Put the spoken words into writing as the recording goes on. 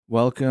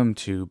Welcome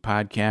to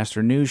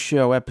Podcaster News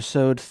Show,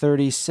 episode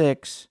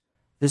 36.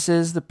 This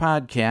is the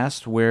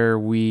podcast where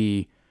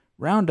we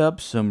round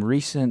up some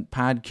recent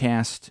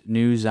podcast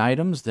news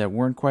items that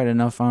weren't quite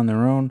enough on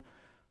their own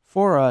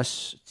for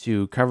us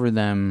to cover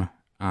them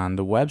on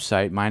the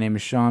website. My name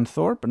is Shawn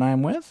Thorpe, and I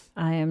am with...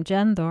 I am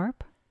Jen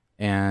Thorpe.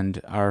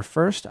 And our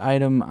first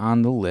item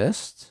on the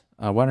list...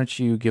 why don't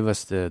you give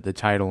us the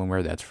title and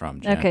where that's from,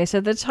 Jen? Okay, so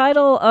the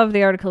title of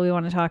the article we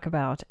want to talk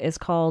about is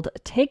called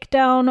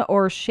Takedown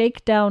or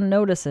Shakedown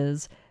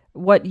Notices,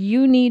 What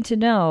You Need to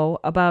Know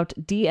About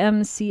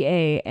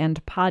DMCA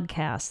and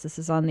Podcasts. This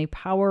is on the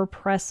Power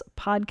Press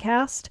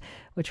podcast,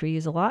 which we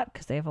use a lot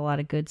because they have a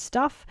lot of good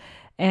stuff.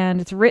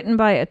 And it's written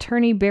by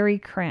attorney Barry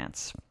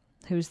Krantz,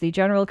 who's the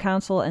general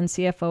counsel and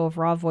CFO of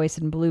Raw Voice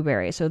and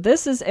Blueberry. So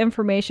this is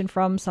information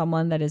from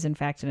someone that is in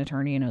fact an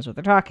attorney and knows what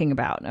they're talking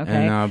about.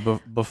 Okay.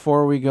 And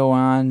before we go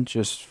on,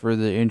 just for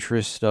the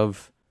interest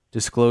of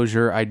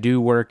disclosure, I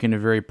do work in a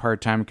very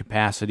part-time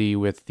capacity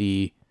with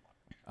the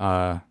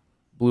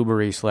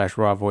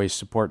Blueberry/Raw Voice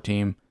support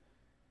team.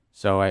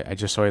 So I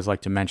just always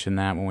like to mention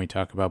that when we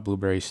talk about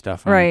Blueberry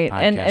stuff. Right,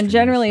 and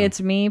generally it's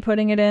me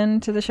putting it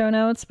into the show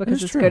notes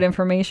because it's good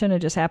information. It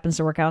just happens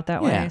to work out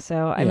that way.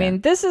 So, I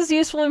mean, this is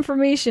useful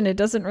information. It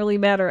doesn't really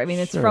matter. I mean,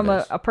 it's from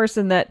a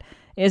person that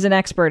is an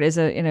expert, is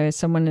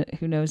someone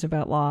who knows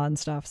about law and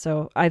stuff.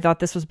 So I thought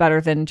this was better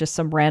than just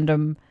some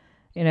random,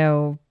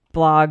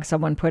 blog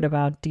someone put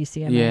about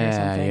DCMA or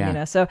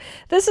something. So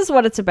this is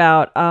what it's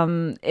about.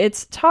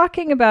 It's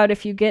talking about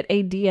if you get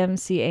a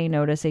DMCA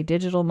notice, a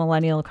Digital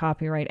Millennial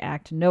Copyright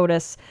Act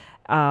notice,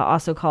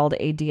 also called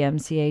a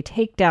DMCA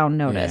takedown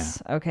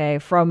notice,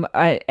 from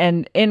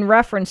and in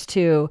reference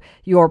to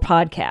your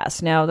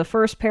podcast. Now, the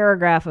first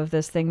paragraph of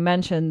this thing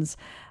mentions,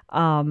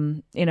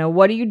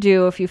 what do you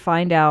do if you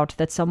find out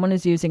that someone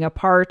is using a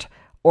part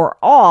or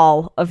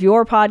all of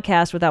your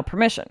podcast without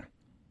permission?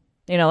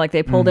 Like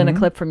they pulled in a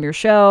clip from your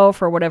show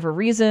for whatever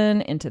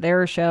reason into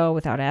their show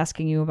without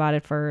asking you about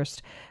it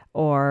first,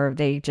 or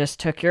they just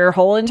took your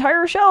whole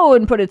entire show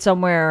and put it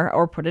somewhere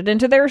or put it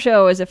into their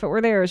show as if it were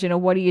theirs.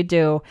 What do you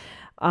do?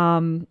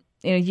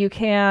 You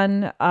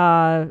can,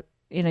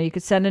 you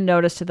could send a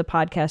notice to the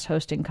podcast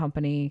hosting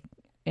company,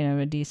 a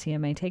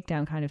DCMA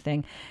takedown kind of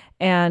thing.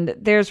 And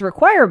there's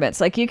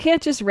requirements. Like you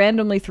can't just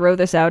randomly throw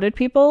this out at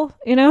people,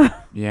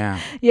 Yeah.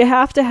 You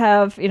have to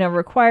have,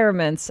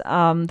 requirements.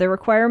 The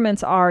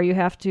requirements are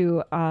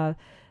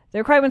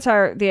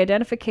the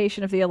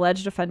identification of the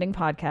alleged offending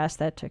podcast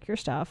that took your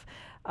stuff,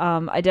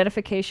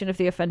 identification of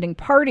the offending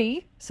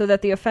party so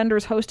that the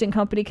offender's hosting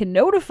company can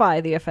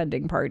notify the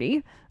offending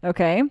party.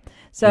 Okay.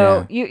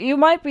 So it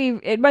might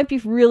be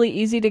really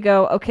easy to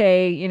go,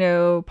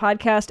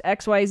 podcast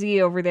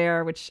XYZ over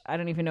there, which I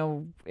don't even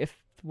know if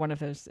one of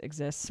those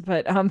exists,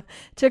 but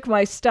took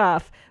my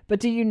stuff. But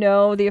do you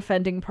know the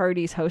offending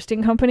party's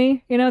hosting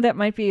company? That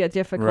might be a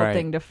difficult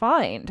thing to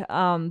find.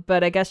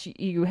 But I guess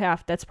you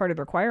have, that's part of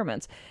the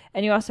requirements.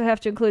 And you also have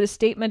to include a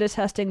statement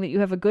attesting that you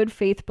have a good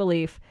faith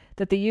belief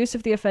that the use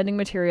of the offending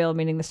material,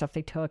 meaning the stuff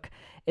they took,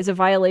 is a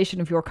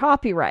violation of your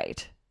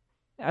copyright.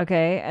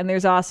 Okay. And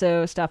there's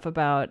also stuff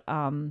about,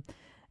 the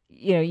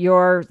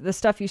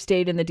stuff you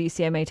state in the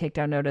DCMA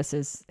takedown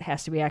notice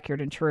has to be accurate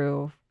and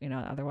true.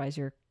 Otherwise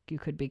you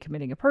could be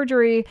committing a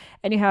perjury,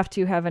 and you have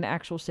to have an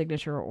actual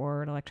signature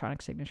or an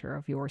electronic signature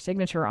of your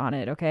signature on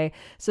it. Okay.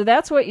 So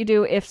that's what you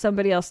do if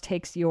somebody else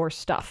takes your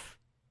stuff.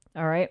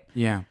 All right.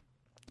 Yeah.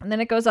 And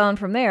then it goes on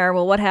from there.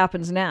 Well, what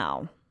happens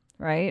now?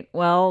 Right.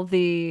 Well,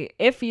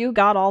 if you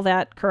got all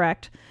that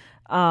correct,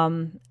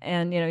 and,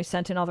 you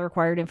sent in all the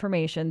required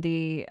information,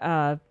 the,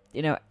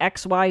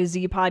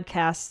 XYZ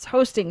Podcasts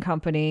hosting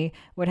company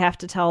would have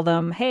to tell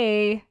them,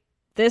 hey,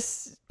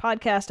 this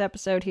podcast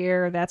episode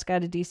here, that's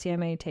got a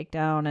DCMA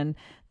takedown, and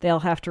they'll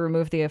have to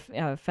remove the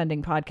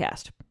offending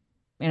podcast,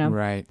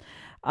 Right.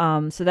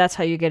 So that's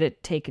how you get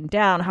it taken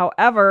down.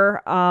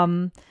 However,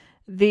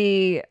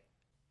 the,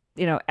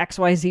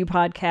 XYZ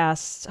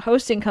Podcasts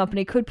hosting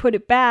company could put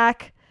it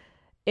back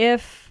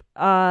if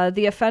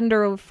the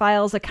offender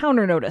files a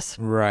counter notice.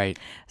 Right.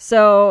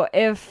 So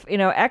if,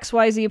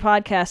 XYZ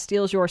Podcast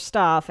steals your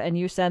stuff and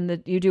you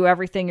you do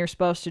everything you're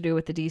supposed to do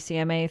with the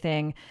DCMA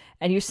thing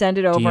and you send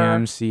it over.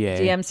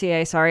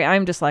 DMCA, sorry.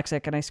 I'm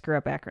dyslexic and I screw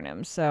up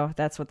acronyms. So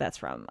that's what that's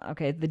from.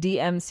 Okay. The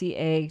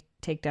DMCA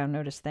takedown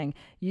notice thing.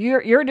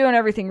 You're doing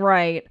everything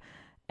right.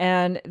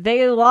 And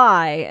they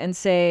lie and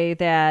say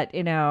that,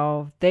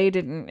 they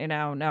didn't,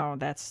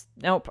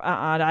 nope,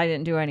 I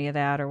didn't do any of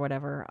that or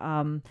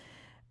whatever.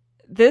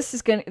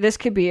 This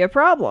could be a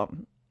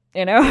problem,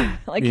 you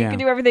can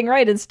do everything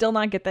right and still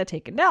not get that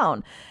taken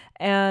down.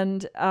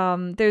 And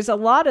there's a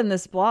lot in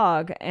this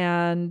blog,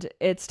 and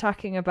it's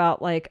talking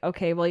about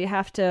you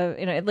have to,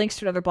 it links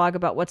to another blog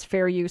about what's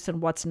fair use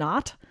and what's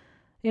not,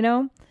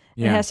 It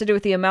has to do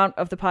with the amount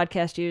of the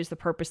podcast used, the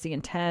purpose, the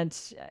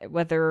intent,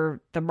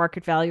 whether the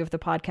market value of the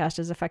podcast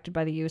is affected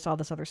by the use, all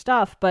this other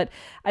stuff. But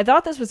I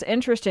thought this was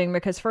interesting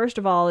because, first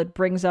of all, it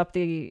brings up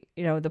the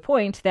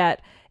point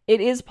that it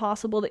is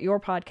possible that your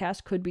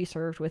podcast could be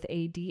served with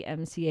a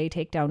DMCA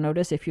takedown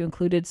notice if you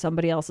included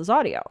somebody else's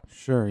audio.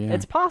 Sure, yeah.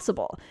 It's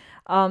possible.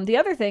 The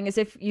other thing is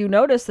if you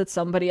notice that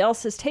somebody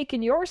else has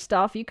taken your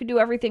stuff, you could do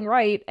everything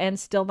right and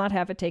still not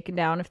have it taken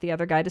down if the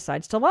other guy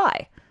decides to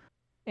lie.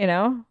 You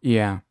know?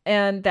 Yeah.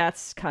 And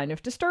that's kind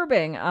of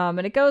disturbing. And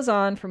it goes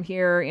on from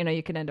here. You know,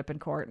 you can end up in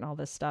court and all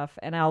this stuff.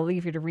 And I'll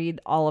leave you to read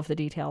all of the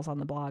details on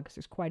the blog because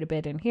there's quite a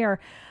bit in here.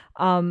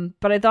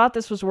 But I thought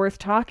this was worth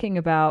talking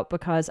about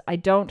because I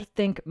don't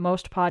think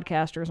most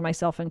podcasters,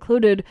 myself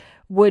included,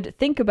 would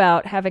think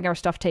about having our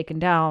stuff taken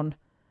down,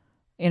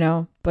 you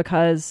know,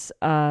 because,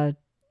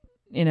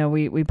 you know,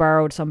 we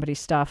borrowed somebody's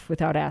stuff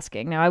without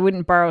asking. Now, I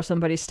wouldn't borrow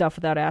somebody's stuff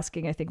without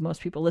asking. I think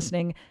most people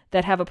listening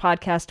that have a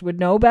podcast would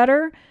know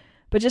better.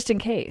 But just in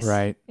case,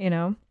 right? You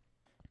know?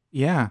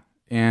 Yeah.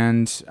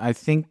 And I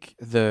think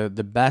the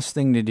best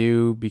thing to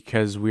do,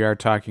 because we are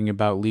talking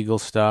about legal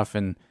stuff,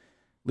 and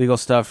legal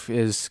stuff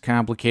is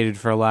complicated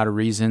for a lot of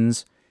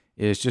reasons,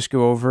 is just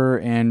go over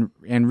and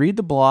read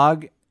the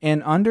blog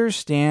and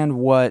understand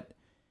what,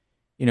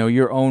 you know,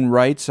 your own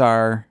rights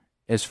are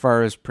as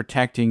far as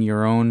protecting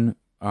your own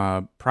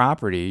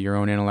property, your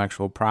own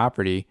intellectual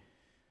property,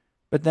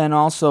 but then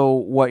also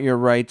what your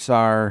rights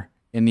are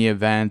in the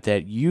event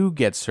that you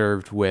get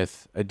served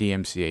with a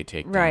DMCA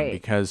takedown. Right.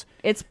 Because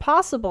it's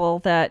possible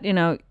that, you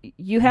know,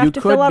 you have to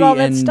fill out all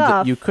that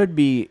stuff. You could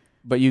be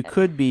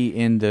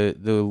in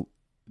the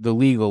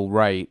legal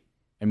right.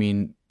 I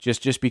mean,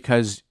 just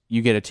because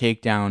you get a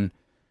takedown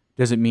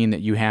doesn't mean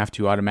that you have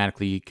to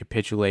automatically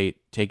capitulate,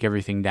 take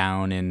everything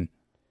down, and,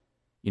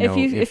 you know.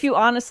 If you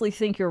honestly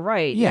think you're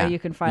right, yeah, you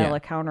can file a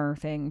counter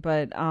thing.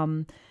 But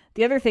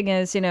the other thing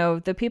is, you know,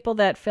 the people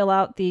that fill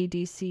out the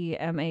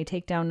DCMA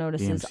takedown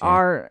notices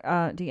are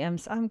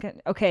DMs.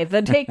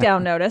 The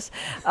takedown notice.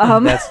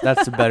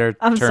 That's a better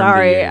I'm term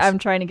sorry. to use. I'm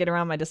trying to get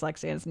around my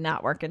dyslexia. It's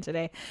not working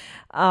today.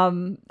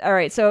 All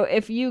right. So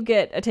if you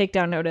get a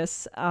takedown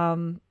notice,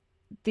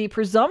 the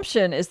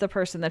presumption is the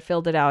person that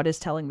filled it out is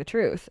telling the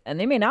truth, and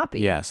they may not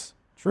be. Yes.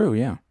 True.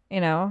 Yeah. You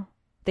know,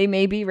 they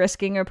may be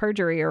risking a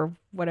perjury or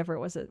whatever it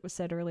was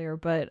said earlier,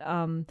 but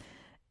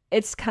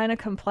it's kind of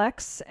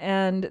complex,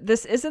 and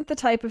this isn't the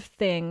type of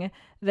thing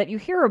that you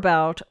hear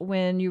about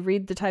when you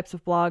read the types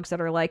of blogs that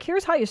are like,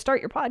 here's how you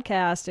start your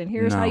podcast, and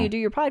here's how you do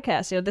your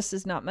podcast. You know, this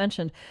is not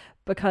mentioned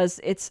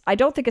because I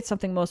don't think it's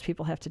something most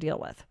people have to deal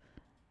with,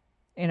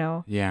 you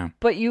know? Yeah.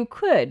 But you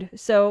could.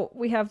 So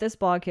we have this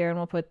blog here, and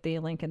we'll put the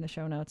link in the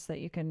show notes that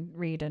you can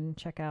read and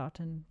check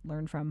out and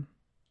learn from.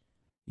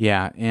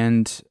 Yeah,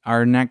 and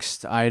our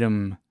next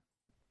item,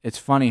 it's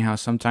funny how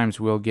sometimes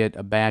we'll get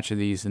a batch of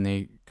these and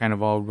they kind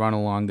of all run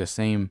along the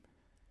same,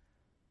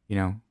 you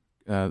know,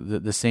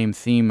 the same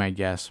theme, I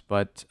guess.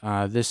 But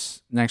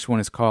this next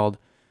one is called,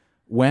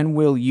 When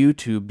Will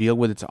YouTube Deal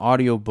with Its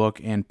Audiobook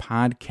and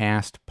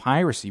Podcast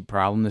Piracy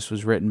Problem? This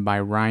was written by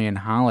Ryan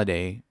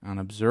Holiday on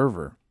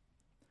Observer.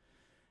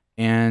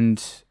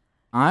 And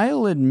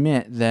I'll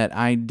admit that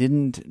I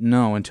didn't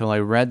know until I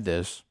read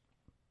this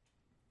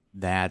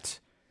that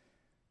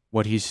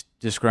what he's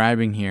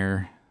describing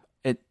here,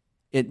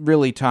 it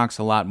really talks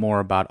a lot more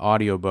about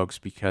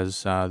audiobooks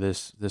because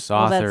this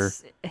author,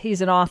 he's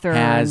an author,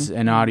 has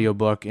an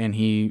audiobook, and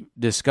he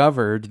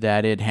discovered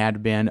that it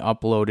had been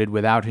uploaded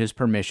without his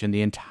permission,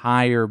 the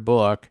entire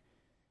book,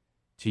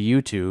 to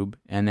YouTube,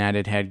 and that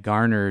it had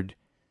garnered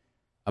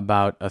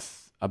about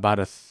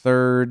a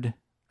third.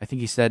 I think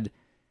he said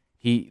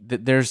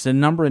there's a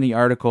number in the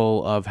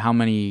article of how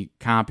many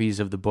copies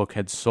of the book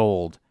had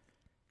sold,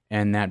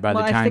 and that by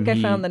the time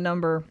I found the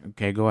number.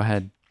 Okay, go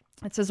ahead.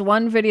 It says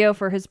one video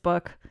for his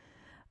book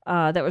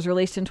that was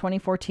released in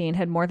 2014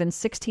 had more than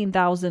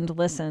 16,000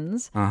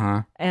 listens.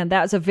 Uh-huh. And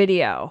that was a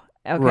video.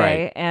 Okay.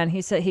 Right. And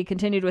he said he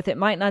continued with, it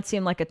might not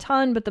seem like a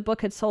ton, but the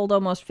book had sold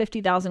almost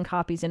 50,000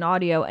 copies in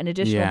audio. An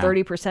additional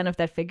 30% of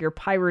that figure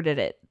pirated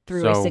it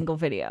through a single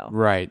video.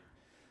 Right.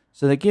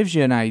 So that gives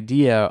you an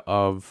idea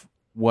of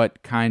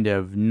what kind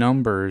of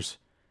numbers,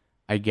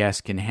 I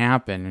guess, can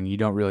happen, and you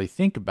don't really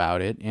think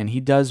about it. And he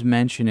does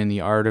mention in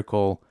the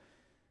article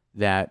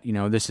that, you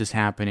know, this is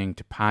happening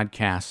to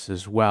podcasts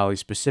as well. He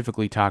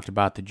specifically talked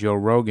about the Joe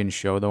Rogan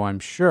show, though I'm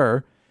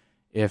sure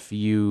if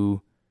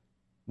you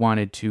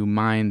wanted to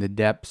mine the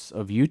depths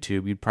of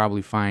YouTube, you'd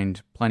probably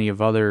find plenty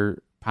of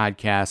other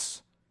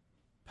podcasts,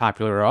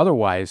 popular or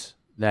otherwise,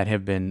 that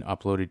have been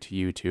uploaded to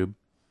YouTube.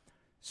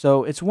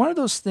 So it's one of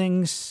those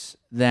things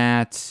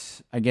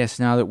that I guess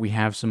now that we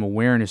have some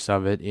awareness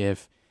of it,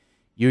 if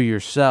you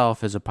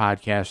yourself as a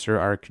podcaster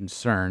are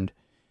concerned,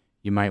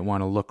 you might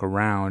want to look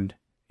around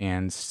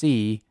and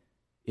see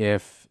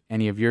if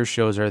any of your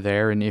shows are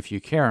there and if you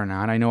care or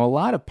not. I know a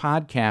lot of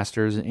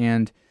podcasters,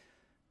 and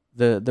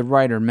the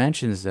writer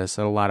mentions this,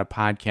 that a lot of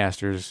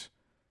podcasters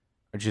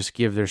just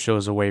give their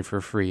shows away for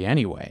free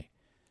anyway.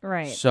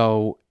 Right.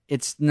 So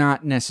it's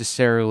not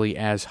necessarily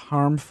as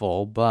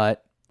harmful,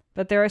 but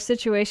there are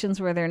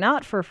situations where they're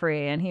not for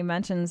free, and he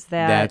mentions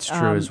that. That's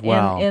true as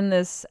well. In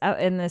this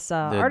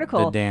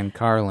article, the Dan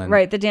Carlin,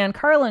 right? The Dan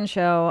Carlin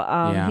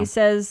show. He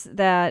says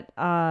that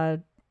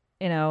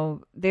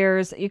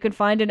you can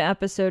find an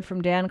episode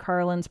from Dan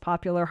Carlin's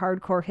Popular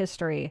Hardcore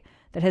History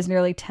that has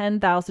nearly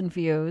 10,000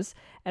 views.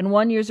 And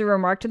one user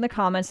remarked in the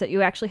comments that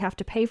you actually have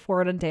to pay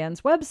for it on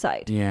Dan's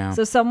website. Yeah.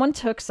 So someone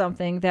took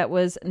something that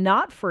was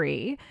not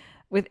free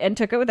and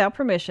took it without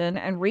permission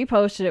and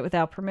reposted it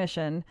without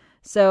permission.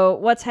 So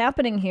what's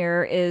happening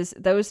here is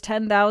those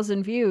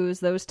 10,000 views,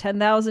 those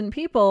 10,000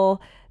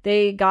 people,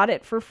 they got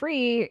it for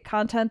free,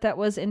 content that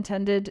was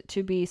intended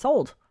to be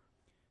sold.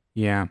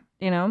 Yeah.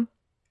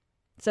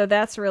 So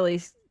that's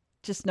really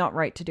just not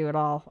right to do at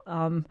all.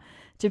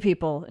 To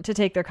people to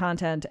take their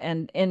content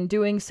and in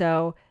doing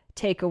so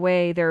take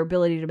away their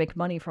ability to make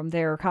money from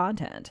their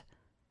content.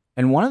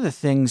 And one of the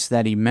things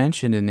that he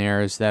mentioned in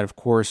there is that, of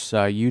course,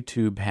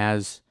 YouTube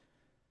has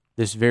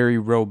this very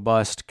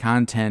robust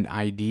content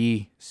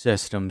ID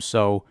system.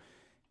 So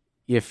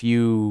if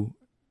you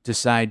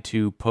decide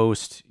to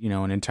post,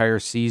 an entire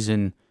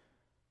season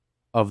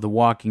of The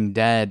Walking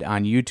Dead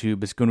on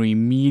YouTube, it's going to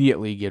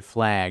immediately get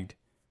flagged.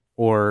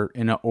 Or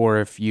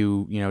if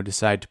you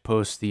decide to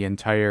post the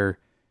entire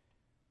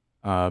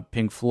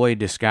Pink Floyd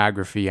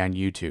discography on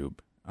YouTube,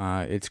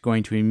 it's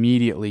going to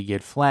immediately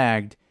get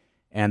flagged,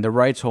 and the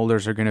rights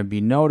holders are going to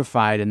be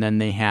notified, and then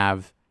they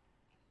have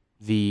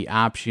the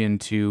option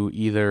to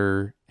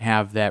either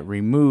have that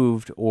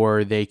removed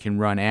or they can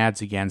run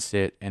ads against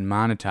it and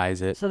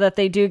monetize it. So that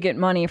they do get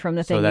money from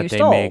the thing you stole. So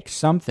that they make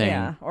something.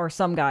 Yeah, or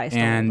some guy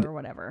stole or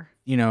whatever.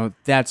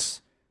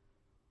 That's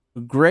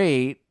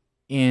great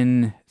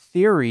in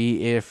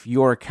theory if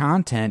your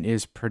content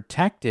is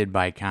protected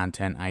by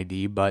Content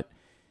ID, but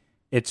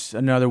it's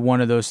another one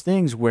of those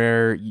things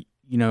where,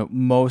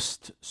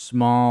 most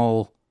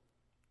small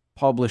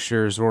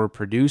publishers or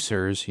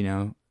producers,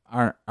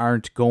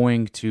 aren't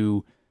going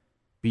to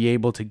be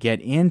able to get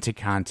into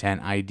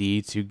Content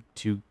ID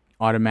to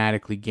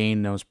automatically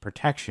gain those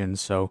protections.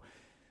 So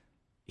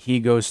he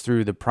goes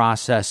through the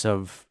process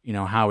of,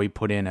 how he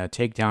put in a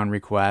takedown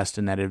request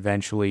and that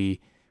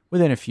eventually,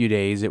 within a few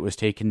days, it was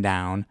taken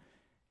down.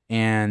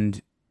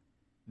 And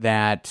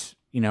that,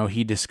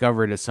 he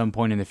discovered at some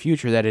point in the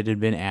future that it had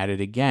been added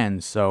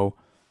again. So,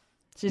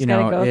 she's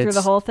got to go through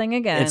the whole thing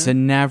again. It's a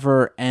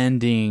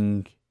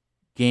never-ending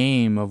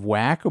game of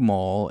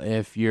whack-a-mole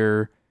if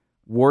you're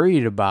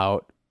worried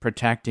about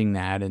protecting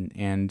that.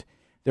 And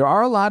there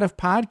are a lot of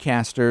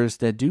podcasters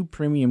that do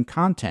premium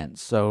content.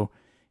 So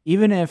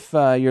even if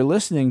you're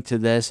listening to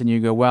this and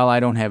you go, well, I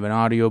don't have an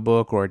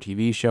audiobook or a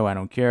TV show, I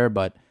don't care,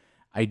 but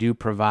I do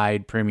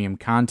provide premium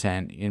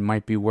content, it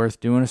might be worth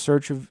doing a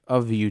search of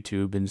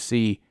YouTube and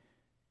see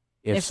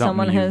if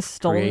someone has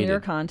stolen your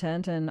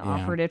content and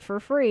offered it for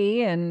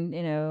free and,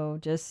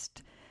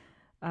 just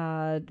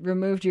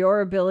removed your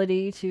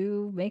ability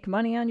to make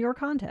money on your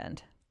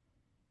content.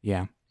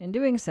 Yeah. In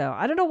doing so.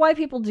 I don't know why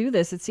people do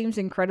this. It seems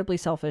incredibly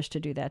selfish to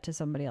do that to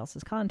somebody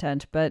else's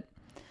content, but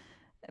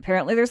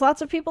apparently there's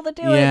lots of people that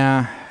do it.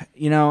 Yeah.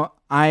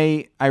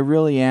 I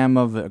really am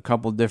of a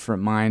couple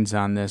different minds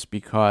on this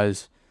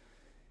because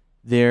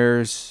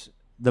there's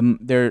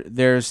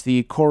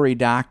the Cory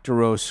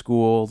Doctorow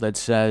school that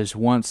says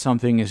once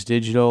something is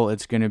digital,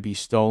 it's going to be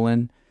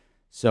stolen.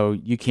 So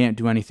you can't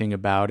do anything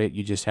about it.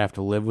 You just have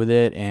to live with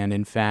it. And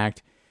in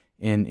fact,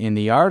 in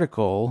the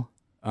article,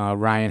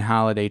 Ryan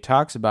Holiday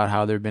talks about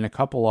how there have been a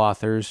couple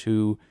authors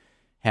who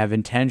have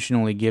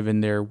intentionally given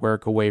their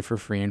work away for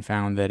free and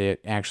found that it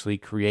actually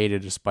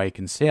created a spike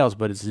in sales.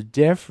 But it's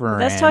different.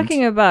 That's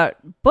talking about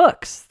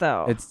books,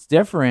 though. It's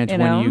different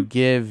when you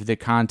give the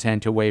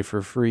content away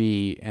for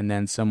free and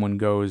then someone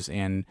goes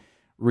and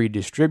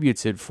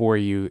redistributes it for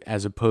you,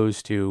 as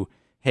opposed to,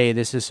 hey,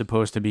 this is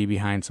supposed to be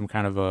behind some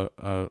kind of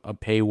a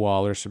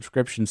paywall or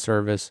subscription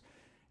service,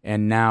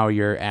 and now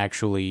you're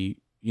actually,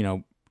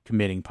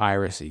 committing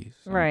piracy.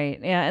 So. Right.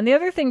 Yeah. And the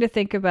other thing to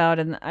think about,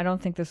 and I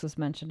don't think this was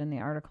mentioned in the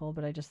article,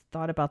 but I just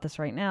thought about this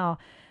right now.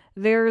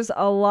 There's been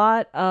a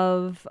lot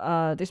of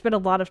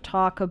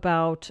talk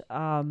about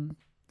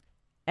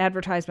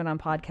advertisement on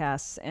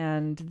podcasts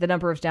and the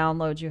number of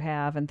downloads you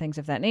have and things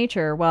of that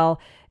nature.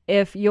 Well,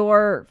 if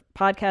your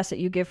podcast that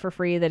you give for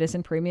free that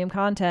isn't premium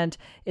content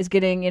is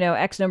getting,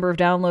 X number of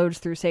downloads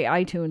through, say,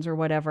 iTunes or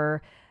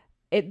whatever,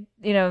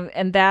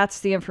 and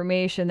that's the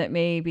information that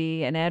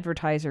maybe an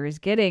advertiser is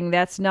getting.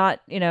 That's not,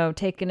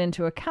 taken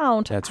into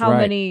account how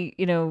many,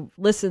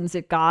 listens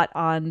it got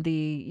on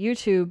the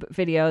YouTube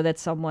video that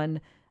someone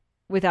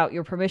without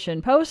your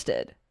permission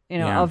posted,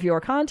 of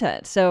your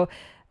content. So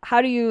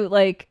how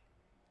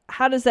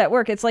does that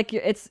work? It's like,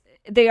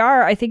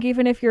 I think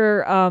even if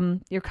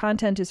your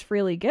content is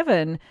freely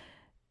given,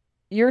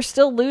 you're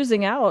still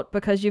losing out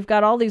because you've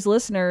got all these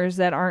listeners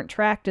that aren't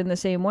tracked in the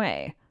same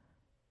way,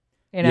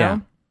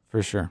 Yeah.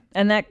 For sure.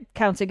 And that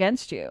counts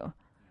against you.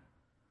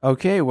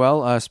 Okay,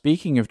 well,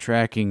 speaking of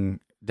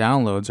tracking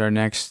downloads, our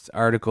next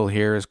article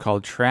here is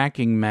called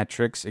Tracking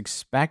Metrics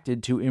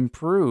Expected to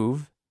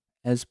Improve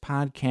as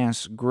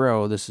Podcasts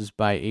Grow. This is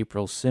by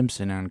April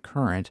Simpson on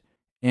Current.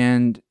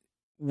 And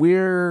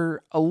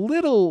we're a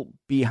little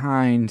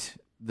behind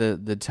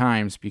the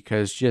times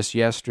because just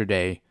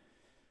yesterday,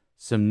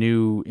 some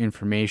new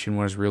information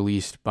was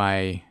released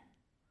by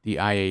the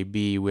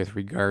IAB with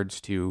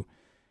regards to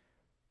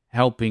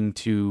helping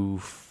to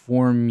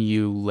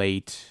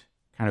formulate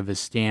kind of a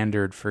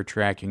standard for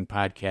tracking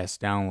podcast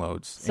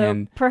downloads. So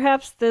and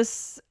perhaps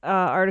this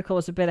article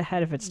was a bit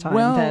ahead of its time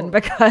then,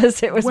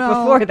 because it was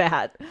before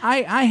that.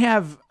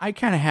 I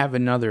kind of have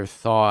another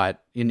thought,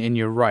 and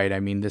you're right.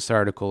 I mean, this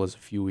article is a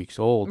few weeks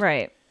old.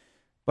 Right.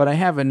 But I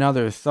have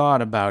another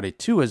thought about it,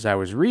 too, as I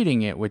was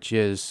reading it, which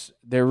is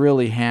there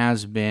really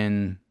has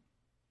been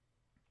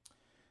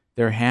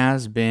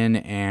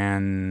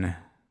an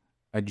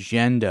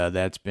agenda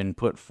that's been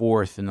put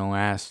forth in the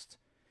last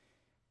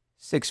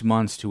 6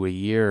 months to a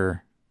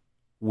year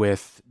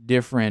with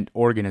different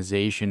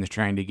organizations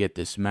trying to get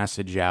this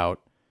message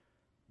out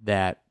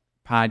that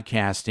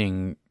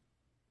podcasting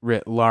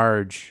writ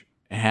large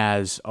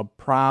has a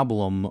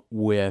problem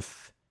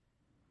with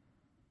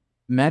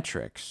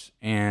metrics.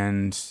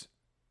 And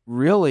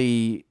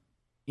really,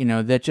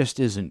 that just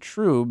isn't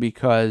true,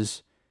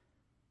 because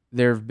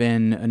there have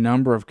been a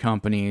number of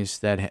companies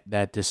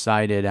that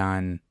decided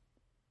on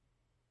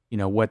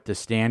what the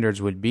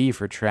standards would be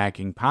for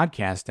tracking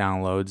podcast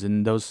downloads,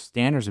 and those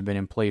standards have been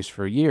in place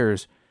for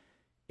years.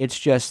 It's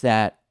just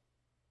that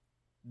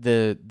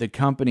the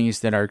companies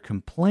that are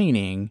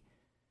complaining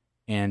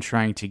and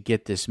trying to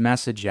get this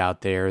message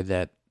out there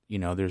that,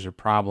 there's a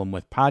problem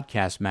with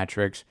podcast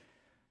metrics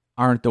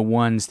aren't the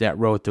ones that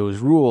wrote those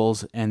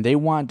rules, and they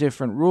want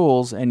different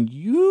rules, and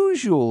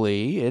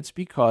usually it's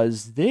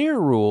because their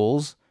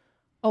rules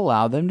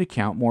allow them to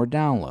count more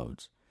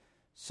downloads.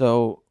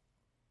 So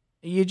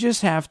you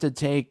just have to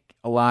take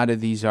a lot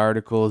of these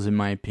articles, in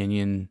my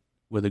opinion,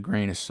 with a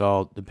grain of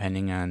salt,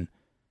 depending on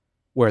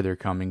where they're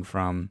coming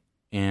from.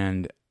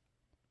 And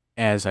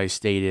as I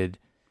stated,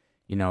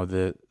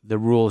 the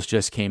rules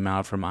just came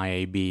out from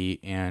IAB,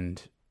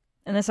 and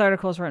this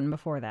article is written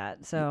before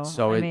that.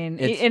 So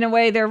in a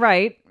way, they're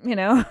right,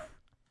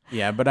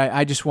 Yeah, but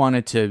I just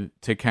wanted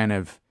to kind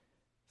of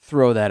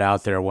throw that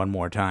out there one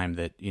more time,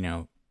 that,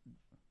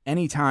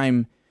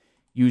 anytime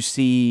you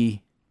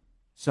see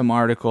some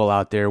article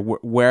out there,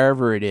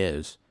 wherever it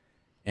is,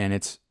 and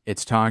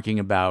it's talking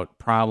about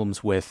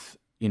problems with,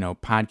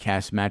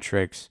 podcast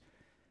metrics,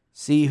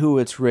 see who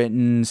it's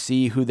written,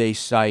 see who they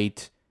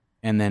cite,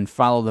 and then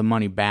follow the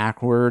money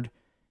backward.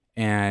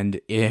 And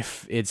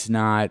if it's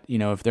not,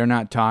 if they're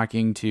not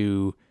talking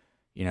to,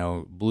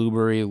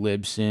 Blueberry,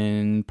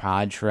 Libsyn,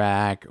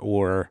 Podtrack,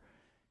 or,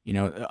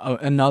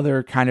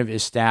 another kind of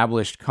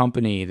established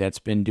company that's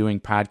been doing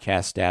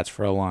podcast stats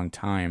for a long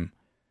time,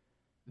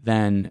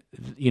 then,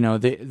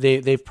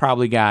 they've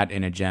probably got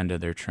an agenda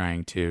they're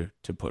trying to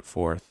put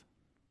forth.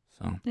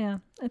 So yeah,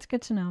 it's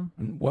good to know.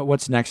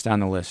 What's next on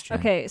the list, Jen?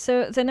 Okay,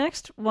 so the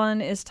next one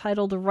is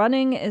titled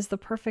 "Running is the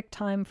Perfect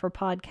Time for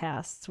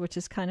Podcasts," which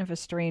is kind of a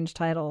strange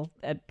title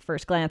at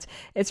first glance.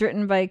 It's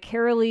written by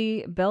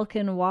Carolee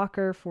Belkin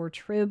Walker for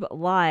Trib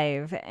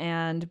Live,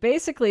 and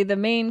basically the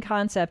main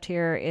concept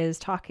here is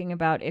talking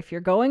about if you're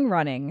going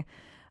running.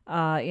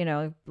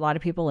 A lot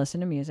of people listen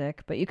to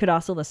music, but you could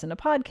also listen to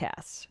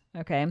podcasts.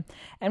 Okay.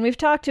 And we've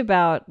talked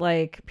about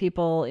like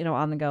people,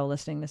 on the go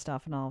listening to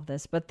stuff and all of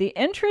this. But the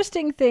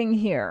interesting thing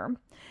here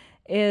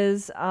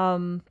is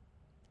what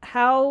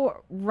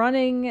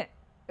running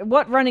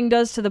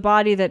does to the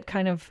body that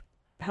kind of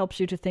helps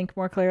you to think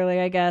more clearly,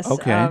 I guess.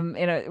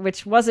 Okay.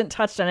 Which wasn't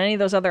touched on any of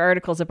those other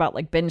articles about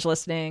like binge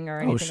listening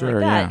or anything like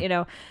that,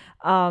 yeah.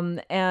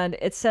 And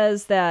it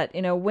says that,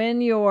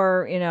 when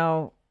you're,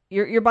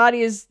 your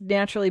body is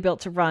naturally built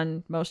to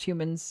run. Most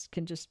humans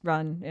can just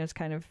run. It's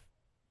kind of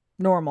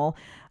normal.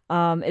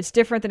 It's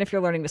different than if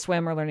you're learning to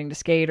swim or learning to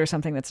skate or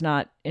something that's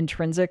not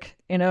intrinsic,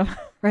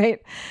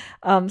 right?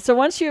 So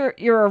once you're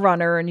a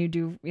runner and you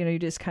do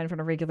this kind of on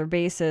a regular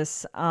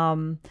basis,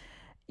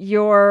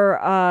 your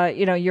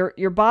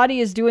body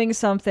is doing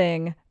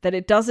something that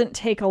it doesn't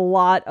take a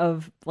lot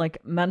of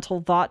like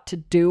mental thought to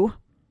do.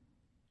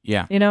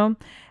 Yeah.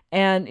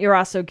 And you're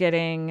also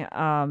getting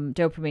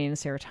dopamine,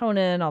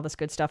 serotonin, all this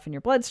good stuff in your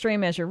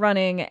bloodstream as you're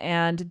running.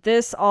 And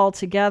this all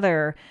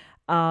together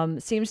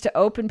seems to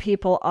open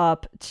people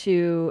up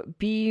to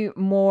be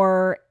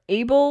more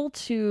able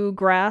to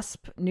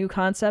grasp new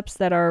concepts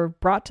that are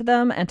brought to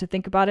them and to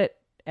think about it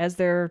as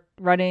they're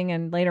running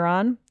and later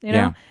on,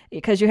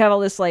 because you have all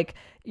this, like,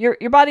 your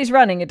body's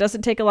running. It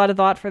doesn't take a lot of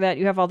thought for that.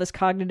 You have all this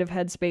cognitive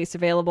headspace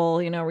available,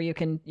 where you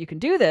can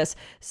do this.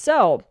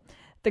 So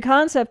the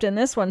concept in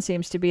this one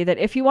seems to be that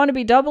if you want to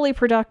be doubly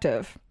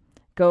productive,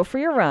 go for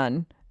your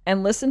run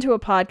and listen to a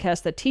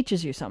podcast that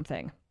teaches you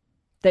something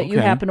that you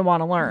happen to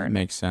want to learn. That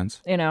makes sense.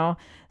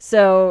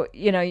 So,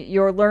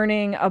 you're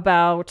learning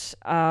about,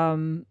 I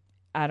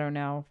don't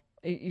know,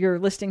 you're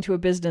listening to a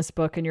business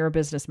book and you're a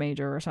business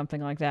major or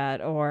something like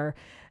that, or,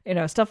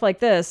 stuff like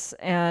this.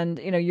 And,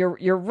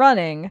 you're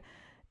running,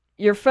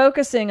 you're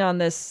focusing on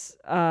this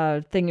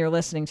thing you're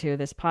listening to,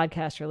 this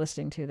podcast you're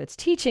listening to that's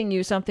teaching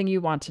you something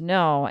you want to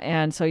know.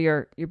 And so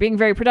you're being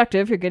very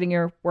productive. You're getting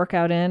your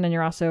workout in and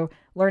you're also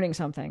learning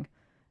something.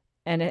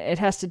 And it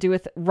has to do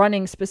with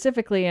running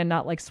specifically and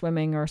not like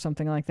swimming or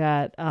something like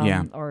that,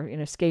 or,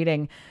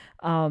 skating.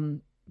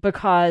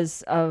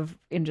 because of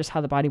just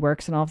how the body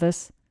works and all of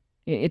this.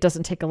 It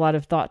doesn't take a lot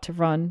of thought to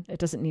run. It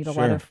doesn't need a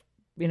lot of,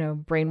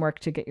 brain work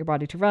to get your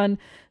body to run.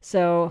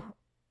 So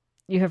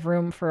you have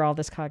room for all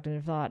this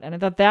cognitive thought. And I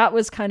thought that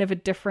was kind of a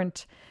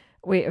different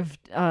way of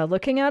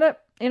looking at it,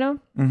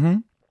 Mm-hmm.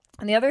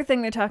 And the other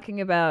thing they're talking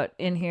about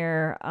in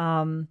here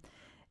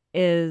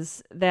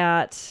is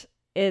that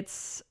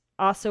it's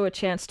also a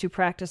chance to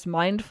practice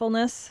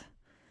mindfulness,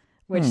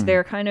 which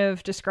they're kind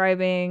of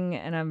describing,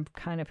 and I'm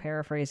kind of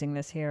paraphrasing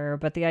this here,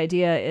 but the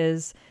idea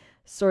is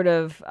sort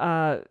of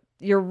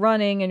you're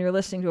running and you're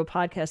listening to a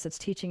podcast that's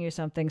teaching you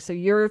something. So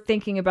you're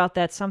thinking about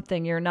that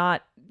something. You're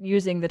not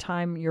using the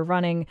time you're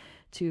running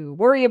to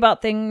worry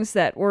about things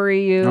that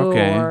worry you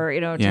or,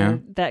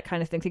 to that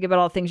kind of thing. Think about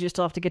all the things you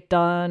still have to get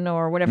done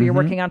or whatever you're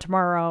working on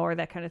tomorrow or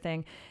that kind of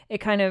thing. It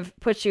kind of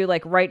puts you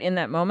like right in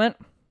that moment.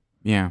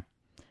 Yeah.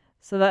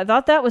 So I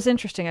thought that was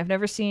interesting. I've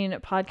never seen a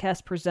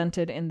podcast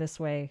presented in this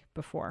way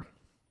before.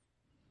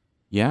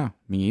 Yeah,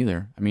 me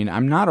either. I mean,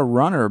 I'm not a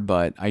runner,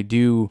 but I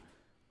do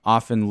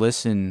often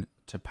listen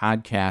to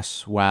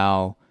podcasts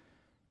while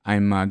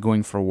I'm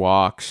going for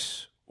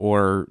walks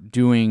or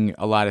doing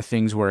a lot of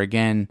things where,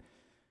 again,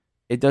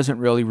 it doesn't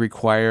really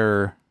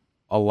require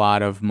a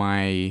lot of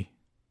my,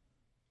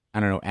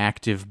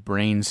 active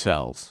brain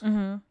cells.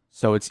 Mm-hmm.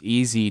 So it's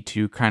easy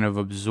to kind of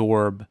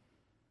absorb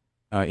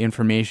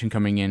information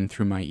coming in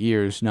through my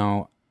ears.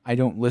 Now, I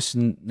don't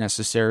listen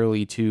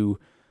necessarily to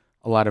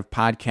a lot of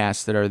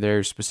podcasts that are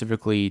there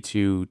specifically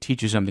to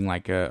teach you something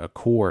like a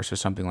course or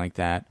something like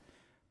that.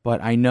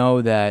 But I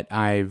know that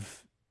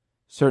I've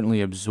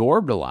certainly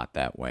absorbed a lot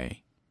that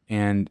way.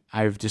 And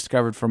I've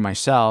discovered for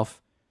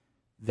myself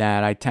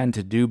that I tend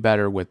to do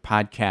better with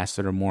podcasts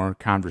that are more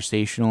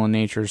conversational in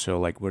nature. So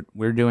like what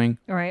we're doing.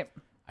 All right.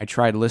 I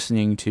tried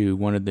listening to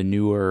one of the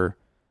newer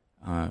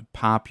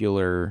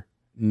popular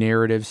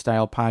narrative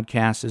style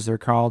podcasts, as they're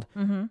called.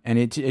 Mm-hmm. And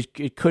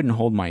it couldn't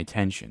hold my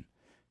attention.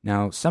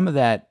 Now, some of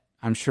that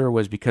I'm sure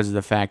was because of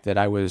the fact that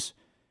I was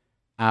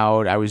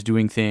out, I was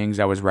doing things,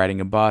 I was riding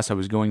a bus, I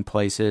was going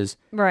places.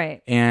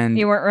 Right. And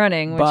you weren't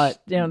running, which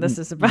this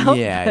is about.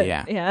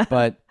 Yeah.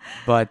 But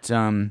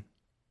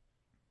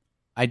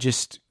I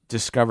just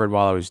discovered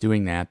while I was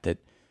doing that,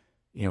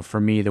 for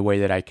me, the way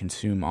that I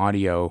consume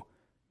audio,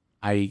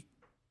 I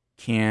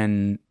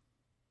can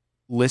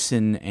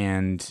listen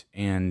and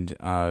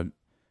kind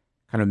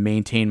of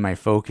maintain my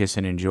focus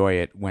and enjoy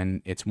it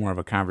when it's more of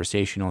a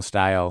conversational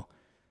style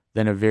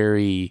than a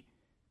very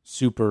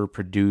super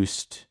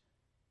produced,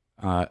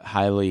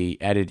 highly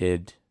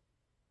edited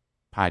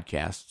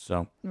podcast.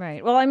 So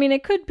right. Well, I mean,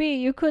 it could be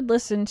you could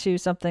listen to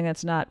something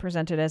that's not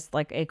presented as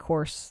like a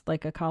course,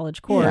 like a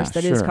college course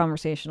that is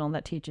conversational and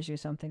that teaches you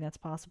something. That's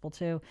possible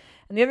too.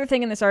 And the other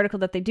thing in this article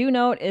that they do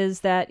note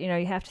is that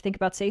you have to think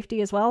about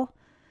safety as well,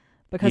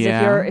 because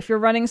if you're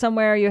running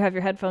somewhere, you have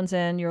your headphones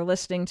in, you're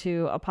listening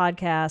to a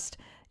podcast,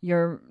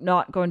 you're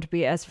not going to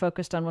be as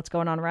focused on what's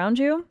going on around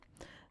you.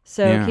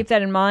 So keep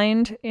that in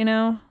mind,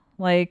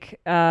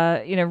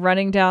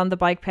 running down the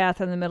bike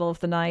path in the middle of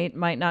the night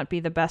might not be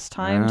the best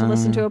time to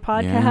listen to a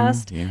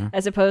podcast,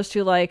 as opposed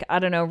to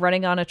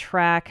running on a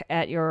track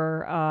at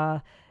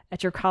your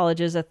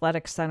college's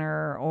athletic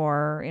center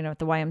or, at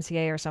the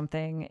YMCA or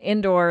something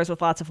indoors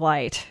with lots of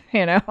light,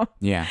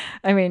 Yeah.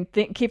 I mean,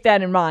 keep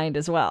that in mind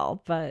as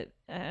well. But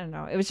I don't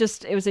know. It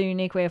was a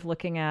unique way of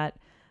looking at,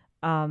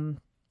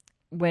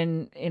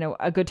 when,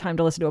 a good time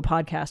to listen to a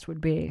podcast would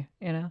be,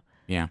 Yeah.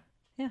 Yeah.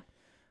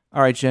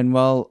 All right, Jen.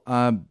 Well,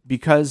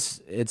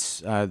 because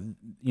it's,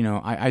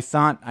 I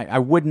thought, I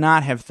would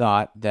not have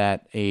thought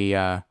that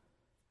a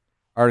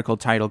article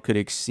title could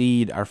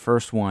exceed our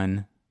first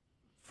one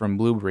from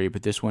Blueberry,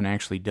 but this one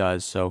actually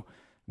does. So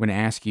I'm going to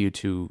ask you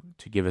to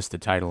give us the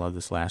title of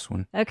this last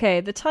one.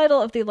 Okay. The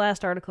title of the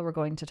last article we're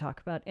going to talk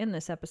about in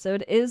this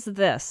episode is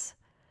this: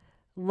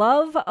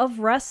 Love of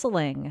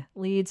Wrestling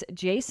leads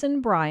Jason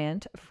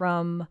Bryant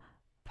from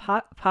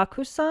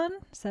Pakusan,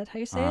 is that how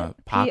you say it?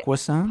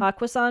 Pakusan?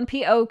 Pakusan,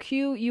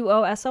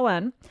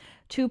 Poquuson,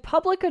 to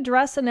public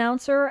address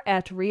announcer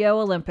at Rio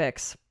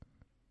Olympics.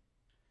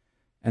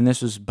 And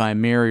this was by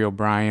Mary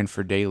O'Brien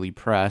for Daily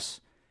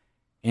Press.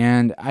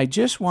 And I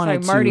just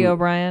wanted Marty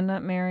O'Brien,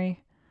 not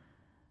Mary.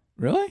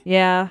 Really?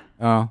 Yeah.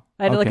 Oh,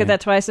 I had to look at that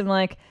twice. I'm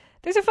like,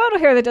 there's a photo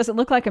here that doesn't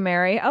look like a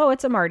Mary. Oh,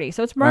 it's a Marty.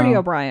 So it's Marty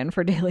O'Brien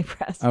for Daily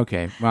Press.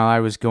 Okay. Well, I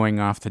was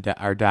going off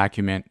our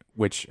document,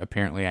 which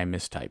apparently I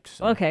mistyped.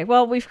 So. Okay.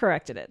 Well, we've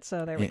corrected it.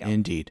 So there we go.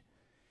 Indeed.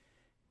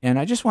 And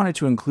I just wanted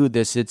to include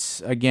this.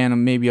 It's,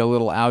 again, maybe a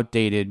little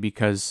outdated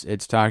because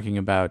it's talking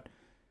about,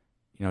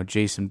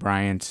 Jason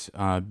Bryant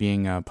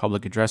being a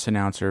public address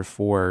announcer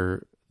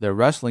for the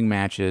wrestling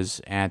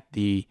matches at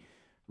the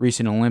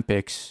recent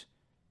Olympics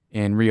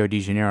in Rio de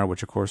Janeiro,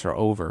 which, of course, are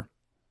over.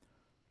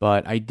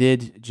 But I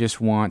did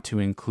just want to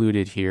include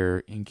it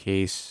here in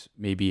case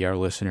maybe our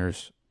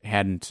listeners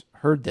hadn't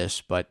heard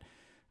this. But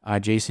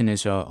Jason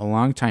is a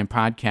longtime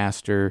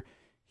podcaster.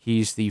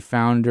 He's the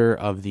founder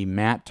of the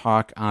Matt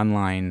Talk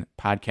Online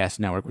podcast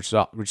network,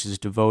 which is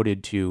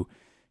devoted to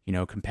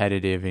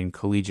competitive and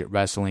collegiate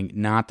wrestling,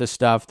 not the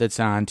stuff that's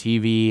on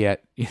TV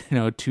at,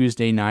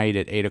 Tuesday night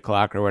at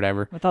 8:00 or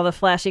whatever. With all the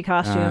flashy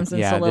costumes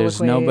and soliloquies.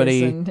 There's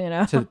nobody, and,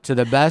 to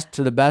the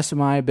best of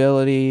my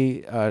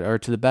ability, or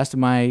to the best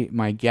of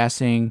my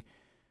guessing,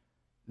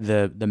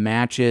 the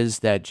matches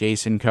that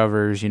Jason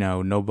covers,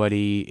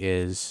 nobody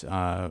is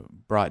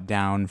brought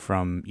down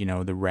from,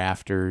 the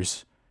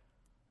rafters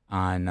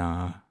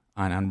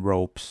on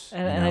ropes.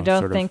 And I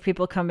don't think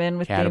people come in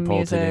with theme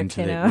music,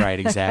 right,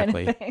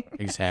 exactly. Kind of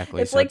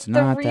exactly. It's so like it's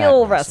the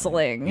real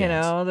wrestling,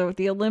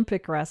 the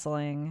Olympic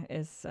wrestling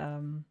is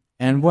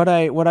and what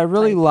I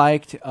really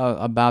liked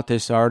about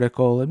this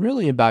article, and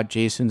really about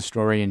Jason's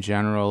story in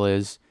general,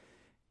 is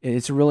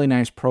it's a really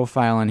nice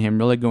profile on him,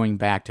 really going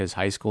back to his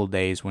high school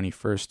days when he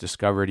first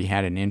discovered he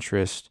had an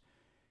interest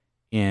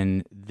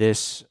in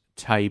this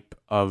type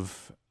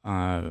of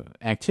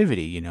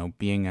activity,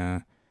 being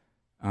an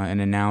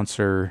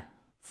announcer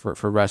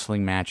for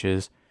wrestling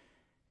matches.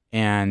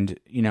 And,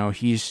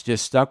 he's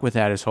just stuck with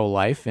that his whole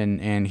life,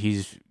 and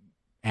he's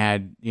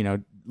had,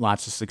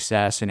 lots of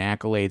success and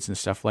accolades and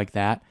stuff like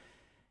that.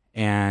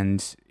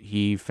 And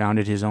he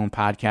founded his own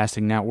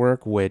podcasting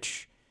network,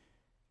 which,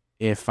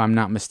 if I'm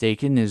not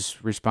mistaken, is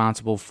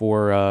responsible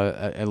for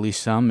at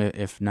least some,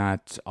 if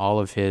not all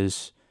of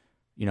his,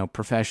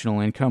 professional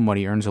income, what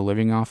he earns a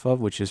living off of,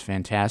 which is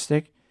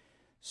fantastic.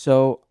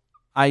 So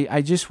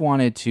I just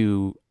wanted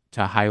to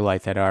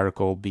highlight that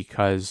article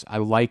because I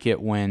like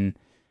it when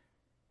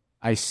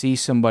I see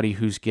somebody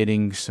who's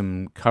getting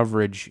some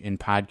coverage in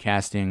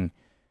podcasting,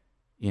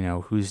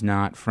 who's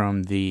not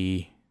from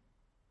the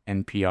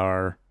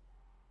NPR,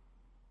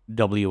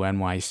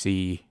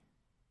 WNYC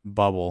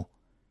bubble.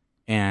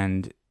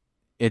 And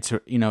it's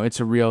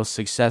a real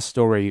success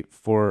story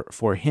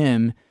for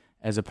him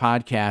as a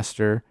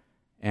podcaster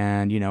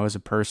and, as a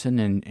person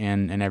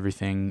and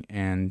everything.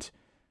 And,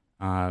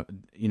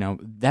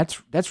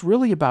 that's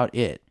really about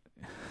it.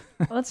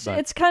 Well,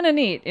 it's kind of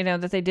neat,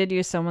 that they did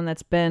use someone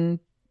that's been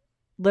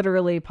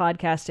literally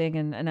podcasting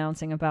and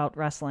announcing about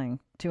wrestling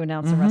to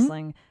announce the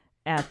wrestling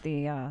at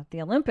the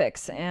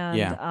Olympics.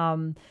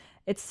 And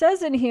it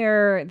says in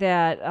here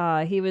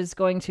that he was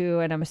going to,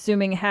 and I'm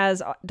assuming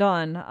has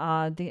done,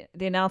 the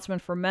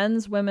announcement for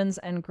men's, women's,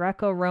 and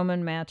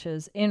Greco-Roman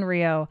matches in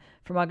Rio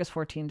from August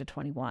 14 to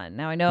 21.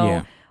 Now, I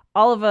know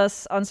all of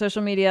us on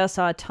social media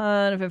saw a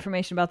ton of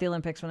information about the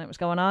Olympics when it was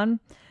going on,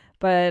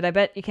 but I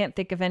bet you can't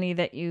think of any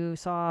that you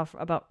saw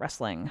about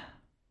wrestling.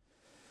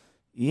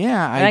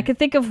 Yeah. I could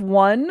think of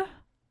one.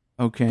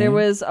 Okay. There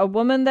was a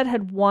woman that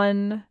had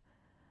won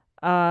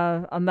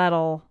a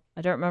medal.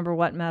 I don't remember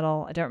what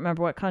medal. I don't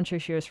remember what country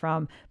she was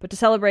from. But to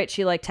celebrate,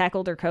 she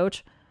tackled her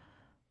coach.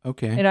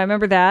 Okay. I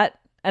remember that.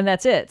 And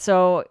that's it.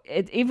 So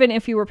even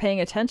if you were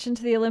paying attention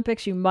to the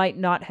Olympics, you might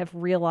not have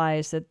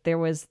realized that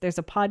there's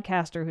a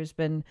podcaster who's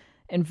been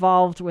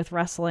involved with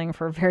wrestling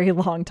for a very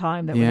long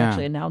time that was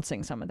actually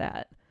announcing some of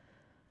that.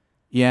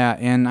 Yeah,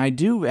 and I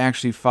do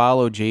actually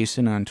follow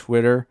Jason on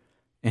Twitter,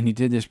 and he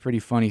did this pretty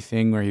funny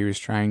thing where he was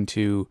trying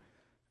to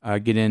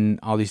get in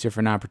all these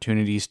different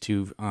opportunities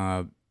to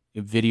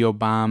video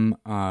bomb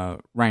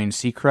Ryan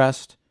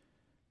Seacrest,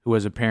 who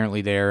was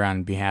apparently there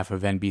on behalf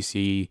of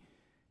NBC,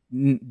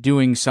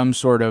 doing some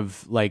sort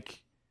of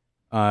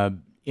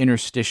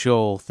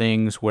interstitial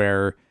things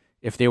where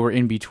if they were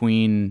in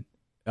between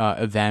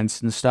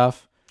events and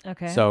stuff.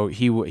 Okay. So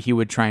he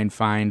would try and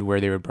find where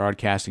they were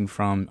broadcasting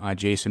from,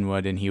 Jason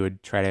would, and he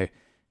would try to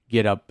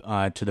get up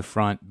to the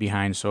front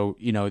behind. So,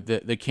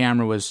 the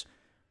camera was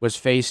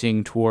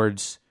facing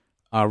towards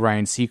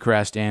Ryan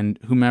Seacrest and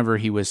whomever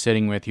he was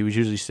sitting with. He was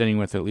usually sitting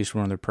with at least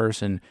one other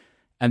person.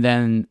 And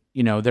then,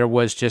 there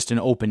was just an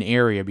open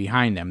area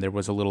behind them. There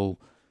was a little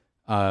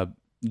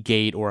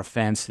gate or a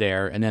fence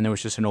there, and then there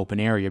was just an open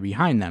area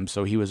behind them.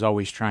 So he was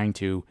always trying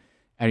to,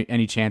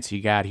 any chance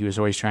he got, he was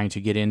always trying to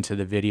get into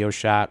the video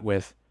shot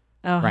with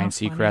Ryan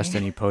Seacrest,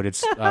 and he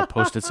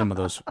posted some of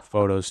those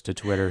photos to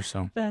Twitter.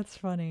 So that's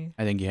funny.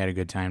 I think you had a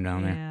good time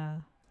down there. Yeah.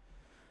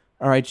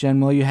 All right, Jen,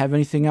 will you have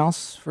anything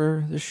else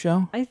for this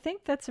show? I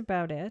think that's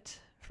about it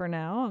for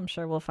now. I'm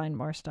sure we'll find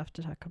more stuff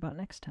to talk about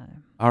next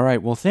time. All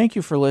right. Well, thank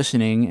you for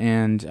listening,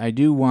 and I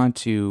do want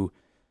to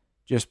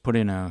just put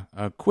in a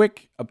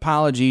quick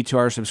apology to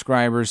our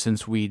subscribers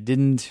since we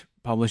didn't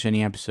publish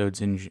any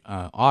episodes in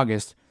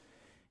August.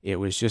 It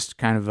was just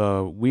kind of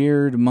a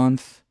weird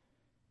month,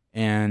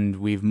 and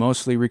we've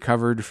mostly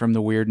recovered from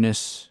the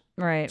weirdness.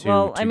 Right.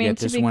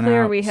 To be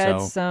clear, we had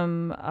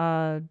some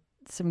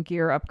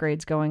gear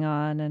upgrades going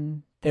on,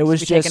 and it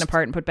was just taken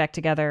apart and put back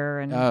together,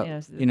 and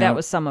that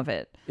was some of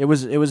it. It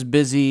was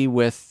busy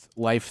with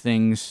life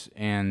things,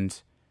 and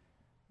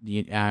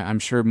I'm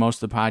sure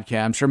most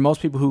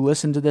people who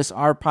listen to this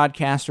are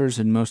podcasters,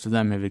 and most of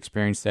them have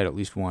experienced that at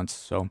least once.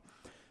 So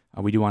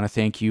we do want to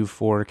thank you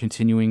for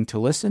continuing to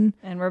listen.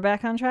 And we're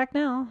back on track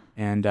now.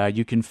 And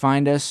you can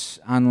find us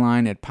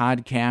online at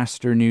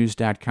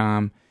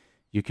podcasternews.com.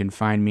 You can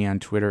find me on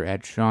Twitter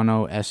at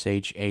Shawno,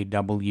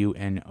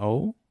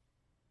 SHAWNO.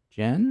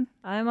 Jen?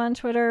 I'm on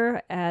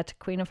Twitter at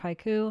Queen of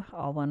Haiku,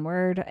 all one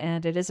word,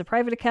 and it is a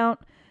private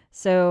account.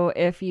 So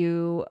if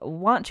you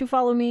want to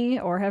follow me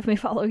or have me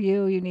follow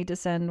you, you need to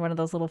send one of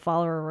those little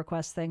follower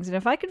request things. And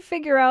if I can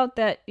figure out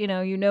that, you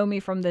know me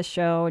from this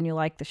show and you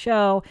like the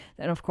show,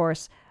 then of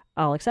course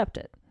I'll accept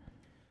it.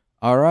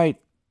 All right.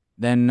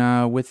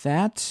 Then with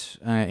that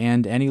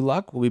and any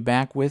luck, we'll be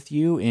back with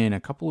you in a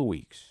couple of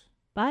weeks.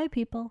 Bye,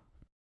 people.